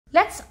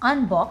Let's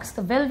unbox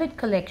the Velvet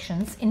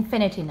Collection's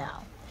Infinity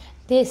now.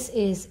 This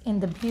is in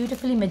the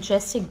beautifully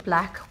majestic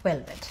black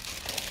velvet.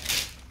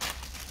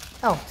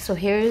 Oh, so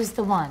here is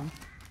the one.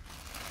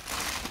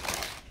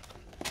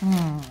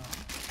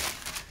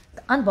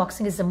 The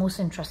unboxing is the most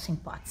interesting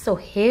part. So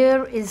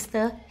here is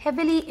the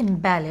heavily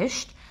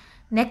embellished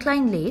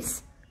neckline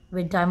lace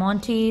with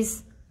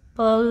diamantes,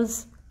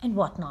 pearls and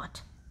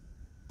whatnot.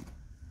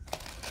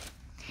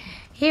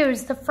 Here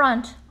is the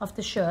front of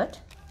the shirt.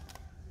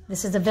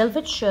 This is a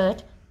velvet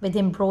shirt with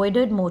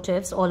embroidered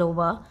motifs all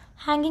over,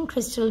 hanging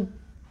crystal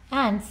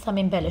and some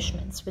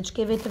embellishments which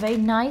give it a very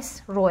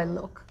nice royal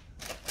look.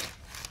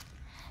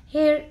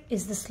 Here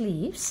is the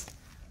sleeves.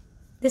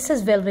 This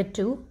is velvet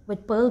too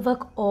with pearl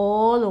work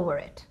all over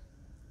it.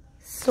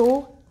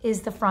 So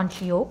is the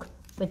front yoke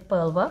with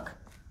pearl work,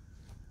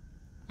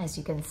 as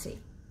you can see.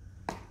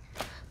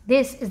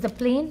 This is the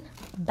plain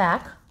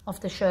back of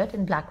the shirt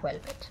in black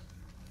velvet.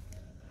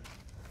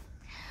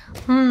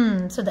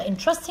 So the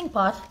interesting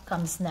part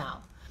comes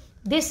now.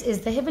 This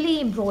is the heavily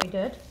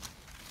embroidered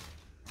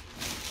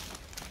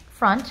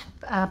front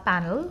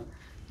panel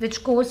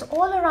which goes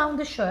all around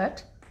the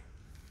shirt,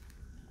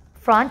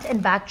 front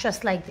and back,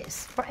 just like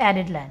this for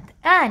added length.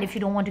 And if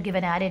you don't want to give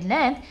an added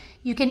length,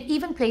 you can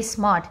even play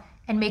smart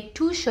and make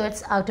two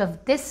shirts out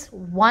of this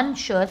one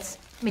shirt's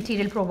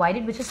material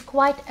provided, which is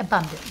quite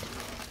abundant.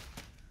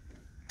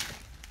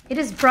 It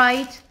is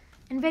bright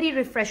and very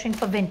refreshing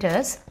for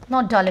winters,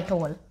 not dull at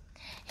all.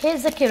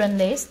 Here's the Kiran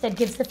lace that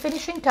gives the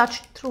finishing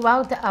touch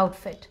throughout the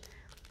outfit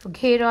for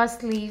ghera,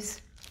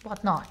 sleeves,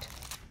 whatnot.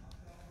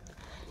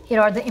 Here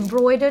are the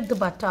embroidered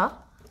dupatta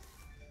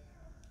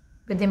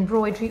with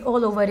embroidery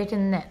all over it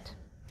in net.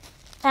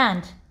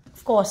 And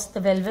of course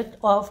the velvet,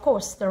 or of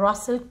course the raw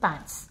silk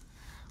pants.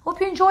 Hope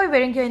you enjoy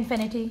wearing your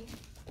Infinity.